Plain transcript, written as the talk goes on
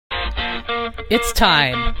It's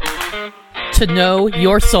time to know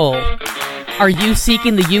your soul. Are you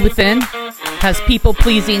seeking the you within? Has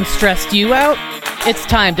people-pleasing stressed you out? It's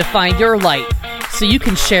time to find your light so you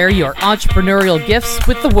can share your entrepreneurial gifts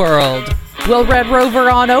with the world. We'll Red Rover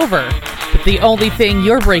on over, but the only thing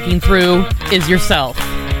you're breaking through is yourself.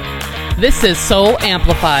 This is Soul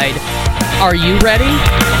Amplified. Are you ready?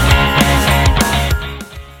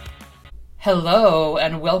 Hello,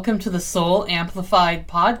 and welcome to the Soul Amplified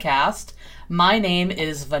podcast. My name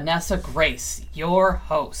is Vanessa Grace, your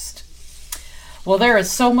host. Well, there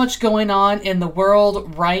is so much going on in the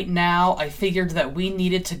world right now. I figured that we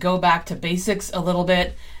needed to go back to basics a little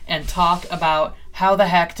bit and talk about how the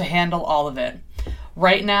heck to handle all of it.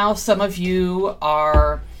 Right now, some of you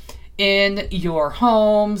are in your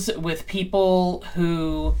homes with people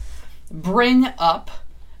who bring up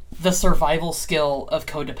the survival skill of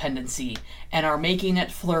codependency and are making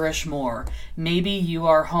it flourish more. Maybe you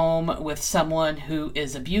are home with someone who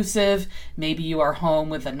is abusive. Maybe you are home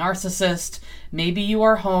with a narcissist. Maybe you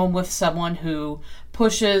are home with someone who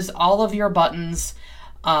pushes all of your buttons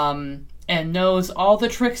and knows all the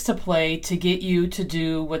tricks to play to get you to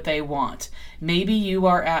do what they want. Maybe you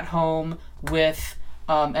are at home with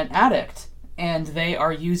an addict and they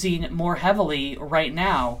are using more heavily right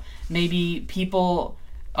now. Maybe people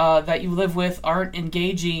that you live with aren't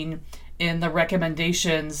engaging in the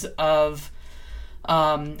recommendations of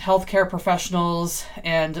healthcare professionals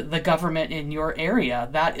and the government in your area.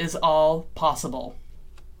 That is all possible.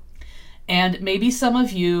 And maybe some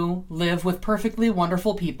of you live with perfectly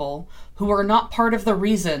wonderful people who are not part of the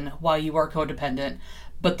reason why you are codependent,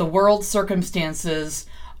 but the world's circumstances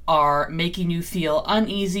are making you feel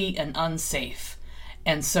uneasy and unsafe.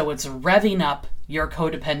 And so it's revving up your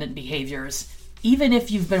codependent behaviors, even if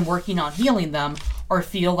you've been working on healing them or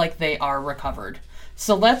feel like they are recovered.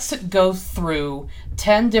 So let's go through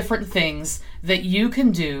 10 different things that you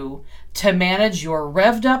can do to manage your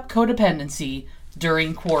revved up codependency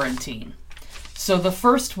during quarantine. So the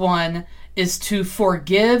first one is to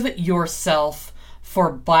forgive yourself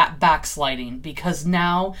for backsliding, because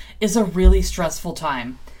now is a really stressful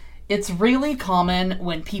time. It's really common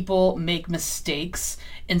when people make mistakes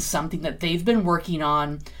in something that they've been working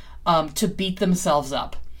on to beat themselves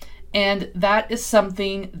up. And that is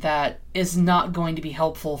something that is not going to be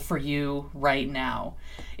helpful for you right now.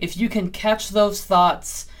 If you can catch those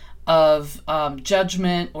thoughts of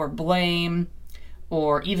judgment or blame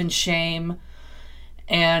or even shame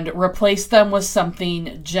and replace them with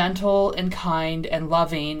something gentle and kind and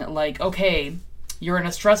loving, like, okay, you're in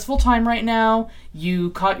a stressful time right now,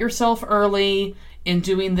 you caught yourself early in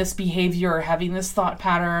doing this behavior or having this thought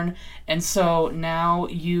pattern, and so now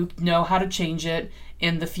you know how to change it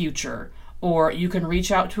in the future. Or you can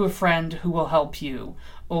reach out to a friend who will help you,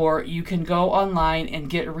 or you can go online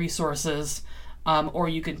and get resources, or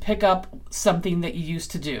you can pick up something that you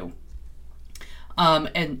used to do.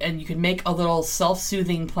 And you can make a little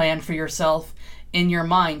self-soothing plan for yourself in your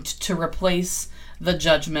mind to replace the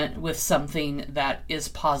judgment with something that is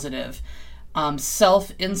positive.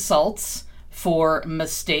 Self-insults for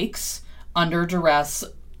mistakes under duress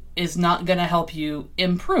is not going to help you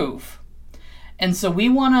improve. And so we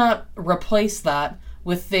want to replace that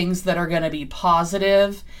with things that are going to be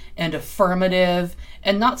positive and affirmative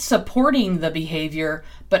and not supporting the behavior,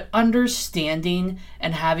 but understanding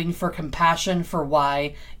and having for compassion for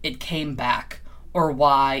why it came back or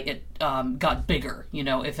why it got bigger,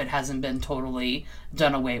 if it hasn't been totally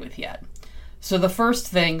done away with yet. So the first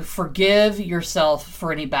thing, forgive yourself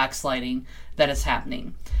for any backsliding that is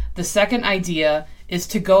happening. The second idea is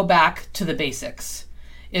to go back to the basics.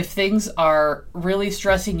 If things are really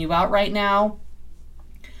stressing you out right now,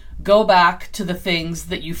 go back to the things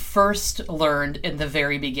that you first learned in the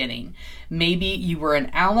very beginning. Maybe you were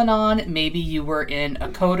in Al-Anon, maybe you were in a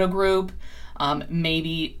Coda group,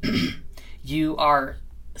 maybe you are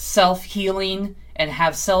self-healing and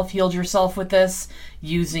have self-healed yourself with this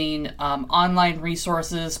using online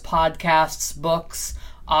resources, podcasts, books,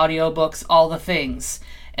 audiobooks, all the things.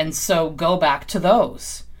 And so go back to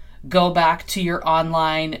those. Go back to your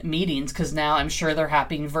online meetings, because now I'm sure they're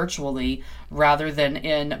happening virtually rather than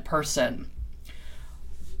in person.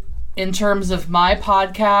 In terms of my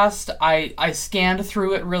podcast, I scanned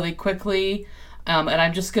through it really quickly, and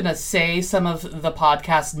I'm just going to say some of the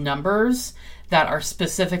podcast numbers that are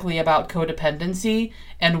specifically about codependency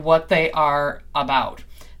and what they are about,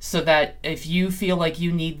 so that if you feel like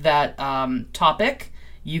you need that topic,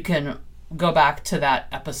 you can go back to that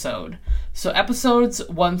episode. So episodes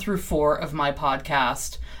 1 through 4 of my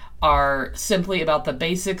podcast are simply about the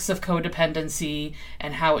basics of codependency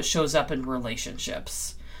and how it shows up in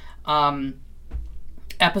relationships.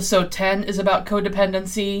 Episode 10 is about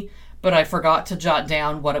codependency, but I forgot to jot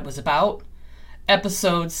down what it was about.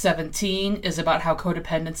 Episode 17 is about how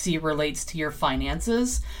codependency relates to your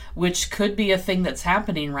finances, which could be a thing that's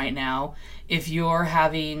happening right now. If you're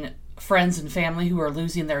having friends and family who are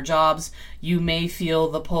losing their jobs, you may feel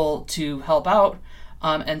the pull to help out.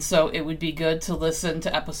 And so it would be good to listen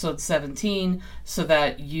to episode 17 so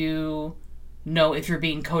that you know if you're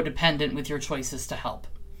being codependent with your choices to help.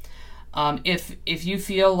 If you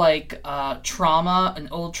feel like trauma, an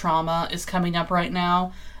old trauma is coming up right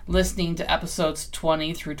now, listening to episodes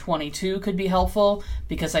 20 through 22 could be helpful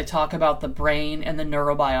because I talk about the brain and the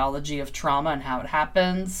neurobiology of trauma and how it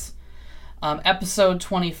happens. Episode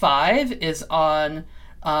 25 is on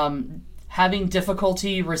having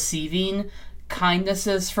difficulty receiving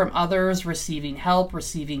kindnesses from others, receiving help,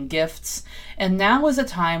 receiving gifts. And now is a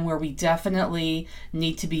time where we definitely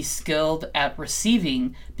need to be skilled at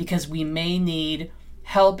receiving because we may need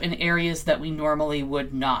help in areas that we normally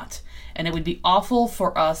would not. And it would be awful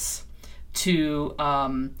for us to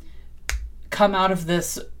come out of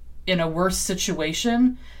this in a worse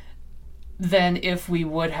situation than if we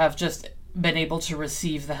would have just been able to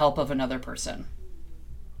receive the help of another person.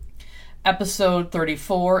 Episode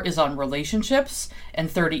 34 is on relationships,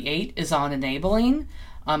 and 38 is on enabling.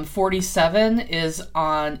 47 is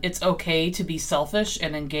on it's okay to be selfish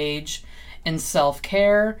and engage in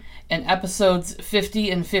self-care. And episodes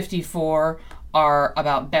 50 and 54 are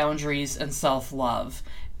about boundaries and self-love.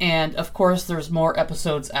 And of course, there's more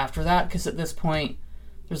episodes after that, because at this point,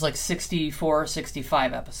 there's like 64,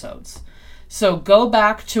 65 episodes. So go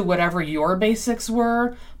back to whatever your basics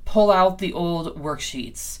were, pull out the old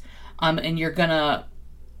worksheets. And you're going to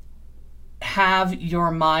have your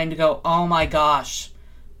mind go, oh my gosh,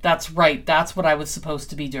 that's right. That's what I was supposed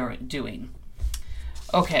to be doing.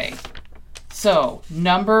 Okay, so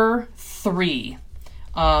number 3.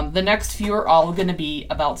 The next few are all going to be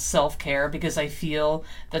about self-care because I feel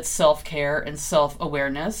that self-care and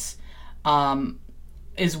self-awareness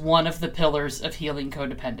is one of the pillars of healing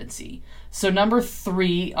codependency. So number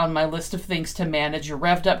 3 on my list of things to manage your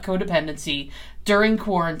revved up codependency during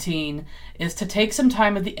quarantine is to take some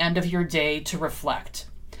time at the end of your day to reflect.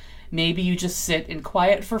 Maybe you just sit in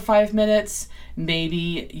quiet for 5 minutes.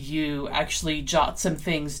 Maybe you actually jot some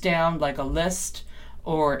things down like a list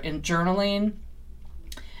or in journaling.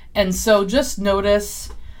 And so just notice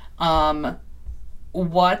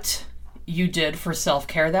what you did for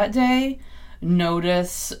self-care that day.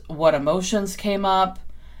 Notice what emotions came up.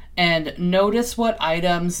 And notice what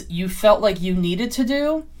items you felt like you needed to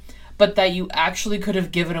do, but that you actually could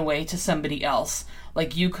have given away to somebody else.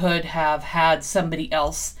 Like you could have had somebody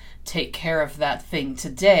else take care of that thing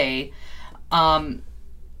today.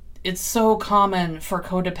 It's so common for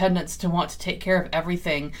codependents to want to take care of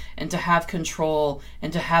everything and to have control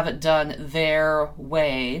and to have it done their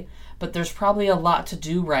way. But there's probably a lot to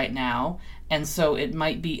do right now. And so it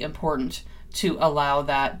might be important to allow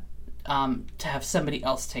that to have somebody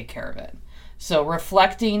else take care of it. So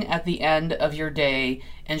reflecting at the end of your day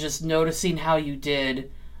and just noticing how you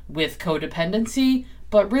did with codependency,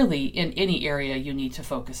 but really in any area you need to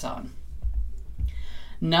focus on.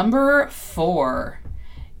 Number 4,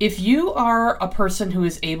 if you are a person who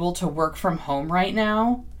is able to work from home right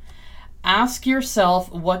now, ask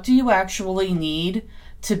yourself, what do you actually need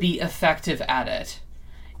to be effective at it?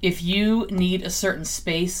 If you need a certain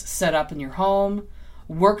space set up in your home,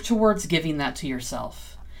 work towards giving that to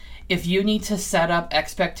yourself. If you need to set up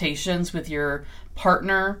expectations with your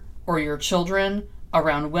partner or your children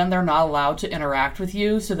around when they're not allowed to interact with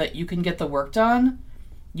you so that you can get the work done,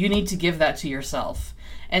 you need to give that to yourself.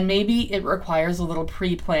 And maybe it requires a little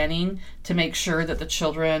pre-planning to make sure that the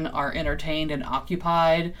children are entertained and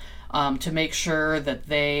occupied, to make sure that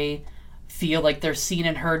they feel like they're seen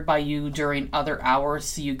and heard by you during other hours,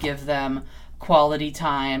 so you give them quality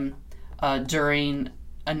time during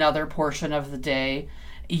another portion of the day.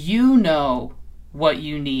 You know what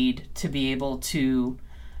you need to be able to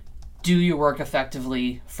do your work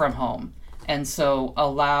effectively from home. And so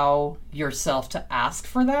allow yourself to ask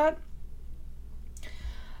for that.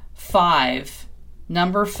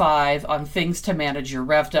 Number 5 on things to manage your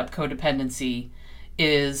revved up codependency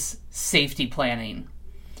is safety planning.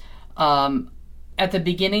 At the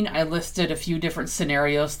beginning, I listed a few different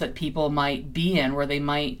scenarios that people might be in where they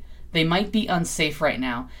might be unsafe right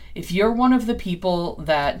now. If you're one of the people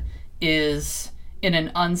that is in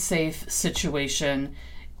an unsafe situation,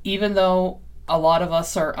 even though a lot of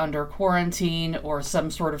us are under quarantine or some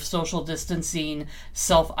sort of social distancing,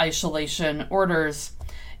 self-isolation orders,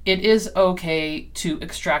 it is okay to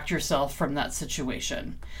extract yourself from that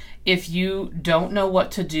situation. If you don't know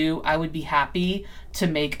what to do, I would be happy to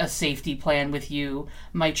make a safety plan with you.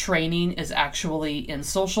 My training is actually in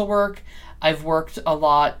social work. I've worked a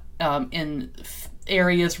lot in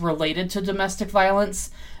areas related to domestic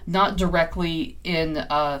violence, not directly in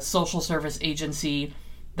a social service agency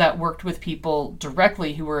that worked with people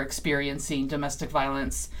directly who were experiencing domestic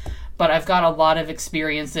violence, but I've got a lot of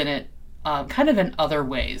experience in it kind of in other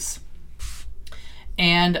ways.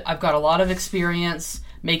 And I've got a lot of experience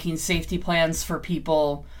making safety plans for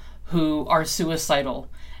people who are suicidal.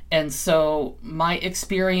 And so my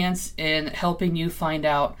experience in helping you find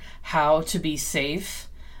out how to be safe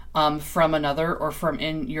from another or from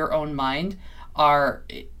in your own mind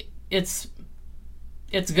it's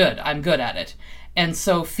good. I'm good at it. And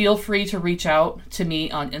so feel free to reach out to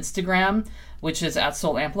me on Instagram, which is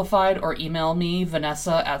 @SoulAmplified, or email me,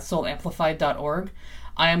 vanessa@soulamplified.org.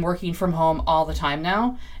 I am working from home all the time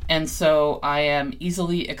now, and so I am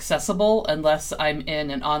easily accessible unless I'm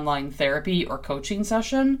in an online therapy or coaching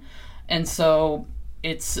session. And so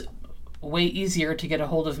it's way easier to get a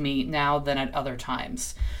hold of me now than at other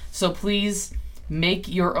times. So please make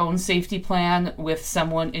your own safety plan with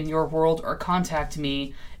someone in your world, or contact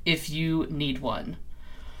me if you need one.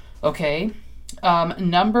 Okay.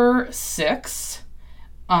 Number 6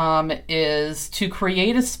 is to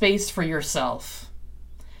create a space for yourself.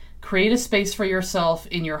 Create a space for yourself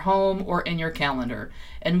in your home or in your calendar.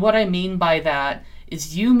 And what I mean by that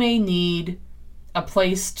is you may need a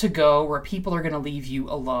place to go where people are going to leave you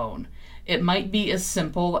alone. It might be as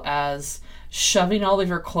simple as shoving all of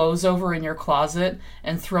your clothes over in your closet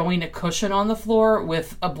and throwing a cushion on the floor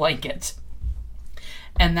with a blanket.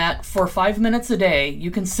 And that for 5 minutes a day,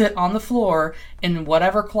 you can sit on the floor in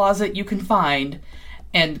whatever closet you can find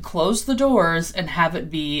and close the doors and have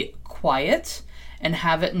it be quiet and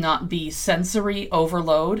have it not be sensory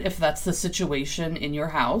overload if that's the situation in your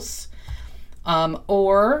house.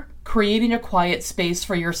 Or creating a quiet space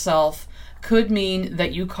for yourself could mean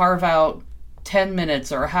that you carve out 10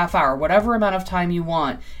 minutes or a half hour, whatever amount of time you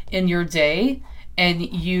want in your day, and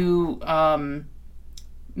you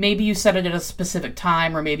maybe you set it at a specific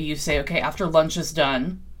time, or maybe you say, okay, after lunch is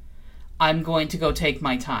done, I'm going to go take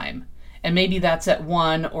my time. And maybe that's at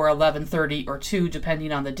 1 or 11:30 or 2,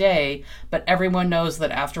 depending on the day, but everyone knows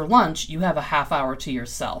that after lunch, you have a half hour to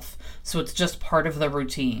yourself. So it's just part of the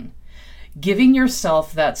routine. Giving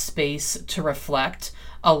yourself that space to reflect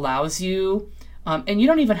allows you, and you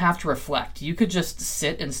don't even have to reflect. You could just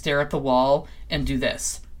sit and stare at the wall and do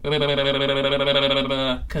this.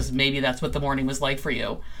 Because maybe that's what the morning was like for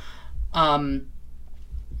you.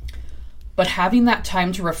 But having that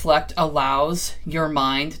time to reflect allows your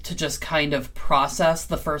mind to just kind of process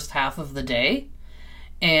the first half of the day,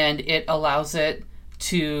 and it allows it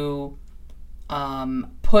to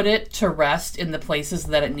put it to rest in the places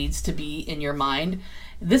that it needs to be in your mind.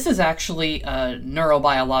 This is actually a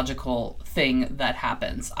neurobiological thing that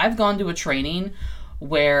happens. I've gone to a training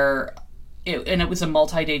where it was a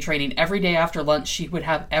multi-day training. Every day after lunch, she would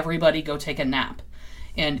have everybody go take a nap.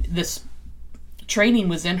 And this training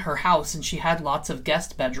was in her house, and she had lots of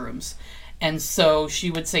guest bedrooms. And so she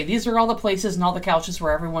would say, these are all the places and all the couches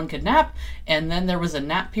where everyone could nap. And then there was a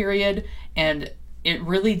nap period, and it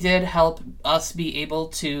really did help us be able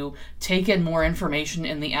to take in more information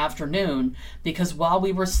in the afternoon, because while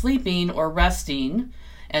we were sleeping or resting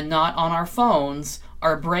and not on our phones,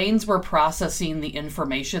 our brains were processing the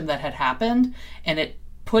information that had happened, and it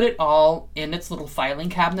put it all in its little filing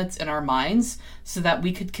cabinets in our minds so that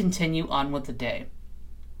we could continue on with the day.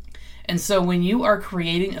 And so when you are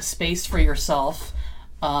creating a space for yourself,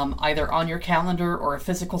 either on your calendar or a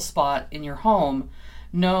physical spot in your home,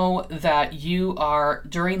 know that you are,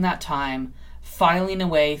 during that time, filing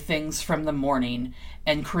away things from the morning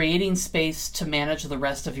and creating space to manage the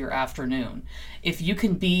rest of your afternoon. If you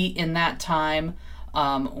can be in that time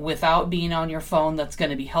without being on your phone, that's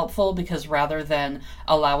going to be helpful, because rather than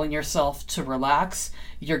allowing yourself to relax,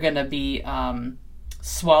 you're going to be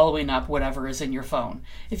swallowing up whatever is in your phone.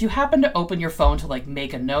 If you happen to open your phone to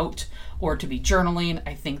make a note or to be journaling,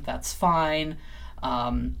 I think that's fine.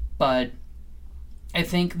 But I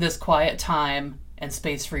think this quiet time and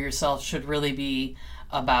space for yourself should really be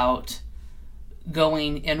about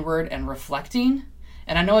going inward and reflecting.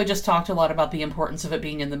 And I know I just talked a lot about the importance of it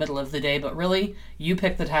being in the middle of the day, but really, you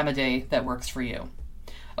pick the time of day that works for you.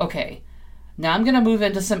 Okay, now I'm going to move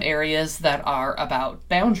into some areas that are about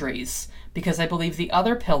boundaries, because I believe the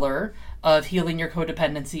other pillar of healing your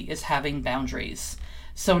codependency is having boundaries.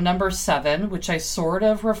 So number 7, which I sort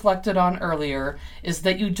of reflected on earlier, is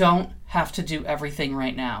that you don't have to do everything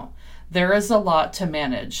right now. There is a lot to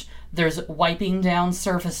manage. There's wiping down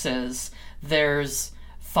surfaces. There's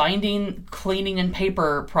finding cleaning and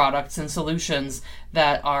paper products and solutions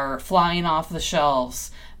that are flying off the shelves.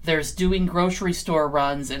 There's doing grocery store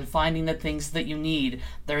runs and finding the things that you need.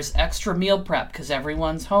 There's extra meal prep because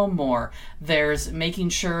everyone's home more. There's making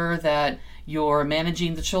sure that you're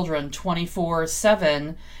managing the children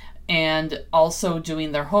 24/7 and also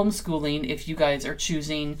doing their homeschooling if you guys are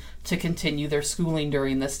choosing to continue their schooling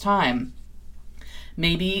during this time.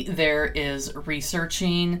 Maybe there is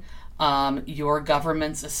researching your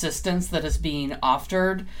government's assistance that is being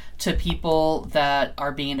offered to people that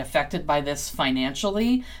are being affected by this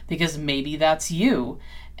financially, because maybe that's you.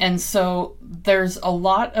 And so there's a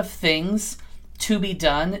lot of things to be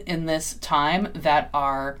done in this time that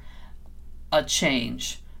are a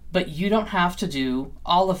change, but you don't have to do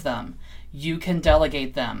all of them. You can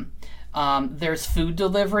delegate them. There's food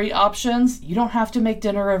delivery options. You don't have to make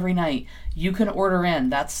dinner every night. You can order in.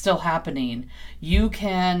 That's still happening. You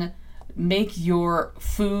can make your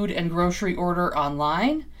food and grocery order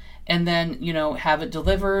online and then, have it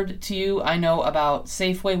delivered to you. I know about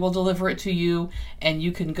Safeway will deliver it to you, and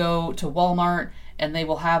you can go to Walmart and they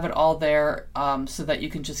will have it all there so that you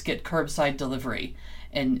can just get curbside delivery,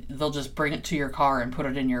 and they'll just bring it to your car and put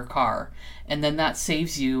it in your car. And then that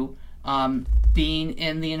saves you being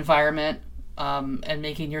in the environment and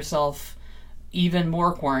making yourself even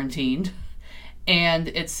more quarantined, and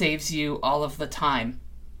it saves you all of the time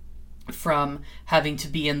from having to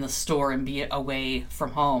be in the store and be away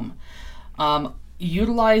from home.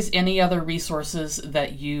 Utilize any other resources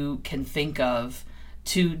that you can think of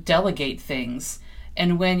to delegate things.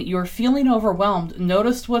 And when you're feeling overwhelmed,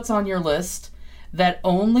 notice what's on your list that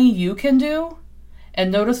only you can do,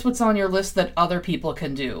 and notice what's on your list that other people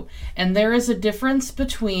can do. And there is a difference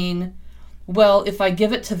between, well, if I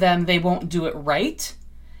give it to them, they won't do it right,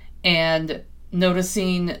 and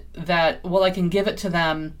noticing that, well, I can give it to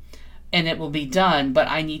them and it will be done, but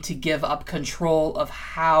I need to give up control of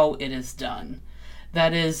how it is done.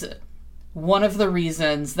 That is one of the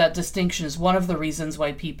reasons, that distinction is one of the reasons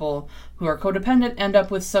why people who are codependent end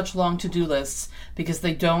up with such long to-do lists, because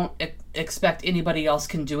they don't expect anybody else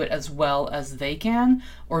can do it as well as they can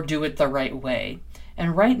or do it the right way.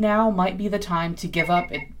 And right now might be the time to give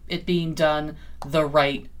up it being done the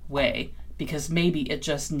right way, because maybe it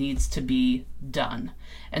just needs to be done.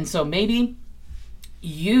 And so maybe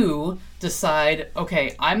you decide,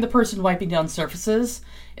 okay, I'm the person wiping down surfaces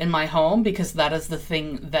in my home because that is the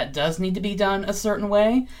thing that does need to be done a certain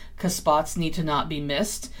way, because spots need to not be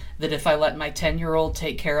missed, that if I let my 10-year-old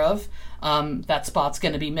take care of, that spot's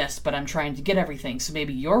going to be missed, but I'm trying to get everything. So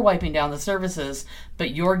maybe you're wiping down the surfaces, but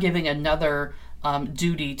you're giving another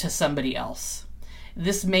duty to somebody else.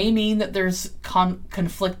 This may mean that there's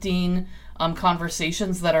conflicting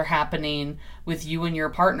conversations that are happening with you and your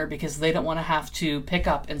partner because they don't want to have to pick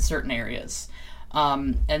up in certain areas.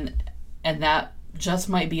 And that just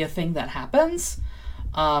might be a thing that happens.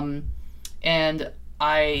 And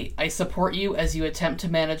I support you as you attempt to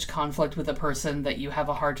manage conflict with a person that you have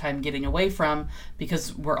a hard time getting away from,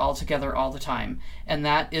 because we're all together all the time. And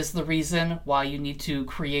that is the reason why you need to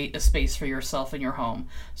create a space for yourself in your home,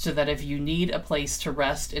 so that if you need a place to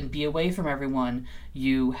rest and be away from everyone,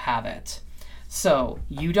 you have it. So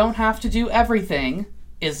you don't have to do everything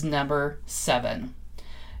is number 7.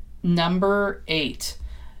 Number 8.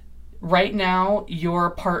 Right now,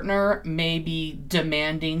 your partner may be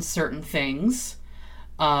demanding certain things,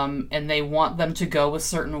 and they want them to go a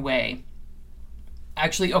certain way.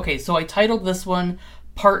 Actually, okay, so I titled this one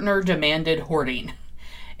Partner Demanded Hoarding.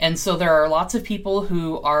 And so there are lots of people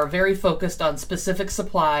who are very focused on specific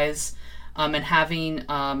supplies and having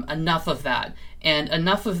enough of that. And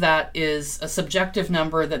enough of that is a subjective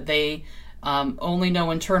number that they only know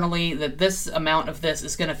internally that this amount of this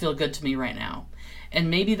is going to feel good to me right now. And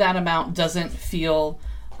maybe that amount doesn't feel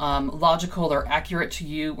logical or accurate to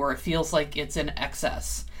you, or it feels like it's in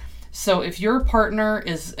excess. So if your partner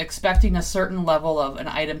is expecting a certain level of an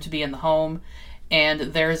item to be in the home, and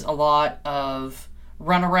there's a lot of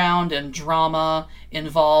runaround and drama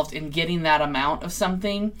involved in getting that amount of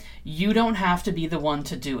something, you don't have to be the one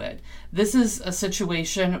to do it. This is a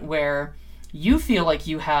situation where you feel like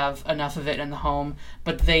you have enough of it in the home,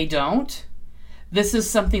 but they don't. This is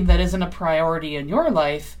something that isn't a priority in your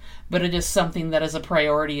life, but it is something that is a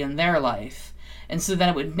priority in their life. And so then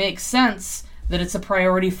it would make sense that it's a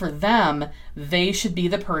priority for them. They should be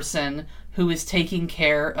the person who is taking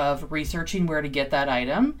care of researching where to get that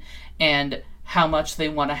item and how much they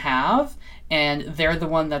want to have, and they're the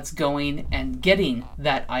one that's going and getting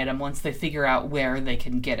that item once they figure out where they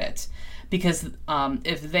can get it. Because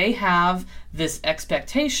if they have this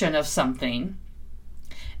expectation of something,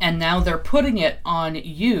 and now they're putting it on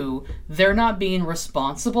you. They're not being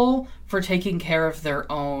responsible for taking care of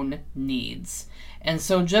their own needs. And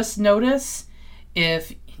so just notice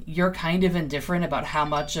if you're kind of indifferent about how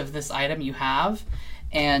much of this item you have,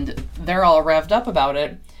 and they're all revved up about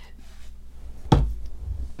it.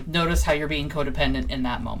 Notice how you're being codependent in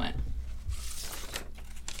that moment.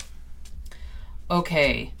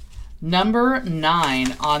 Okay, number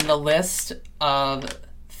 9 on the list of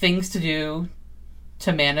things to do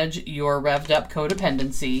to manage your revved up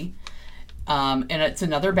codependency, and it's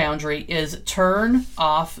another boundary, is turn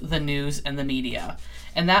off the news and the media.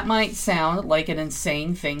 And that might sound like an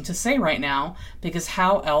insane thing to say right now, because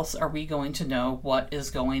how else are we going to know what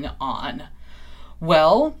is going on?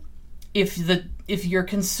 Well, if you're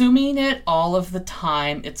consuming it all of the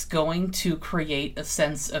time, it's going to create a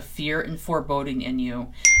sense of fear and foreboding in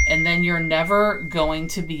you. And then you're never going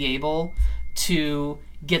to be able to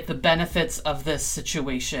get the benefits of this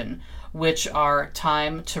situation, which are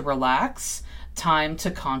time to relax, time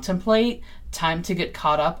to contemplate, time to get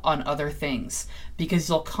caught up on other things, because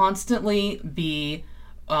you'll constantly be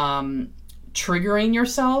triggering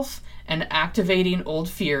yourself and activating old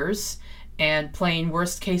fears and playing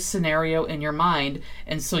worst case scenario in your mind.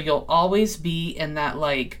 And so you'll always be in that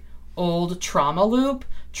like old trauma loop,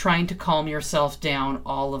 trying to calm yourself down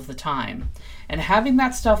all of the time. And having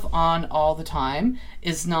that stuff on all the time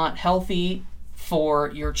is not healthy for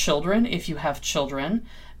your children if you have children,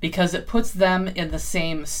 because it puts them in the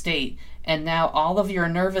same state. And now all of your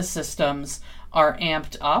nervous systems are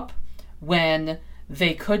amped up when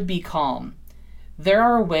they could be calm. There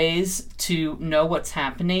are ways to know what's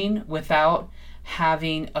happening without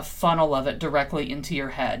having a funnel of it directly into your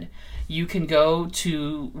head. You can go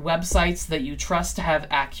to websites that you trust to have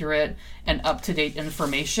accurate and up-to-date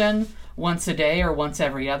information once a day or once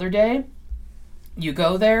every other day. You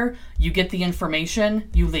go there, you get the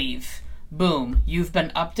information, you leave. Boom, you've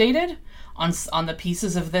been updated on the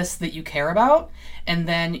pieces of this that you care about, and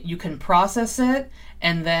then you can process it,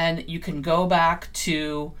 and then you can go back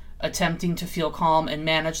to attempting to feel calm and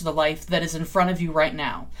manage the life that is in front of you right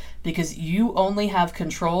now, because you only have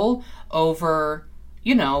control over,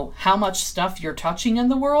 how much stuff you're touching in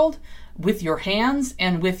the world with your hands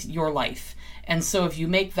and with your life. And so if you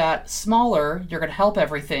make that smaller, you're going to help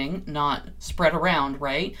everything not spread around,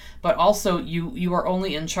 right? But also you are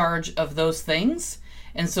only in charge of those things.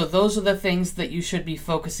 And so those are the things that you should be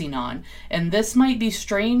focusing on. And this might be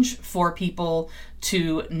strange for people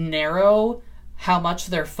to narrow how much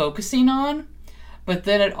they're focusing on, but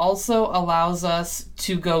then it also allows us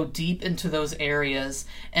to go deep into those areas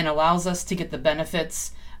and allows us to get the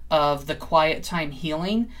benefits of the quiet time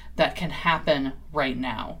healing that can happen right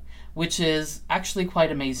now, which is actually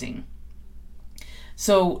quite amazing.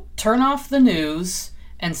 So turn off the news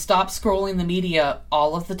and stop scrolling the media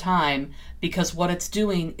all of the time, because what it's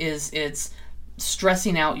doing is it's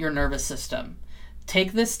stressing out your nervous system.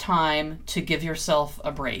 Take this time to give yourself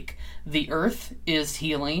a break. The earth is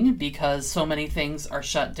healing because so many things are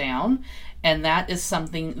shut down, and that is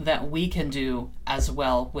something that we can do as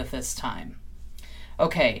well with this time.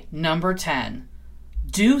 Okay, number 10,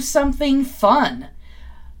 do something fun.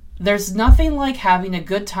 There's nothing like having a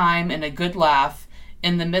good time and a good laugh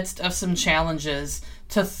in the midst of some challenges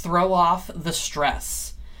to throw off the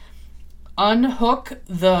stress. Unhook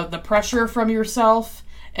the pressure from yourself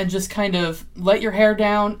and just kind of let your hair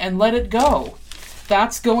down and let it go.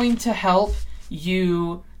 That's going to help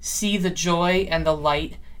you see the joy and the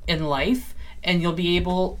light in life, and you'll be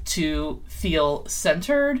able to feel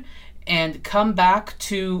centered and come back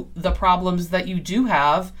to the problems that you do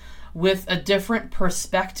have with a different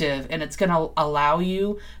perspective, and it's going to allow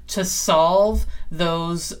you to solve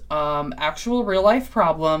those actual real life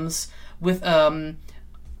problems with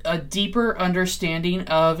a deeper understanding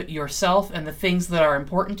of yourself and the things that are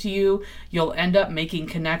important to you. You'll end up making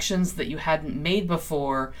connections that you hadn't made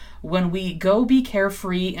before. When we go be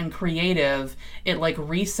carefree and creative, it like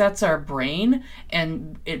resets our brain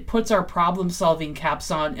and it puts our problem solving caps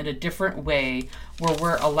on in a different way, where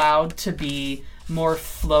we're allowed to be more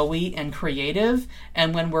flowy and creative.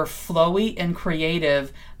 And when we're flowy and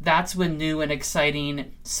creative, that's when new and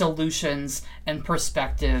exciting solutions and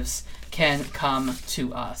perspectives can come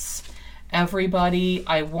to us. Everybody,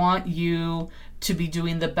 I want you to be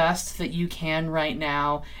doing the best that you can right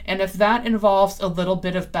now. And if that involves a little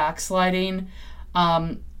bit of backsliding,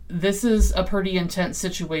 this is a pretty intense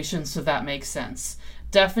situation, so that makes sense.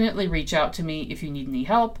 Definitely reach out to me if you need any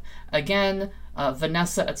help. Again,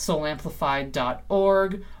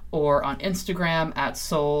 Vanessa@soulamplified.org or on Instagram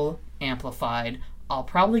 @soulamplified. I'll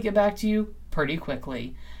probably get back to you pretty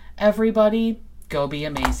quickly. Everybody, go be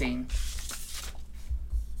amazing.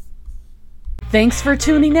 Thanks for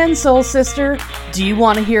tuning in, Soul Sister. Do you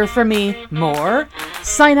want to hear from me more?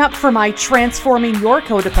 Sign up for my Transforming Your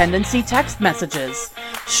Codependency text messages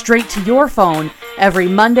straight to your phone every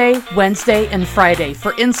Monday, Wednesday, and Friday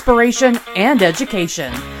for inspiration and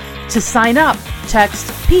education. To sign up, text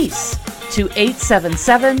PEACE to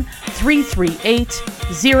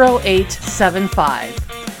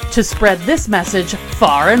 877-338-0875. To spread this message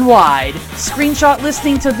far and wide, screenshot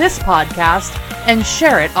listening to this podcast and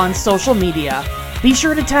share it on social media. Be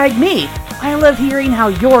sure to tag me. I love hearing how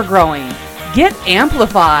you're growing. Get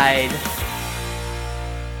amplified.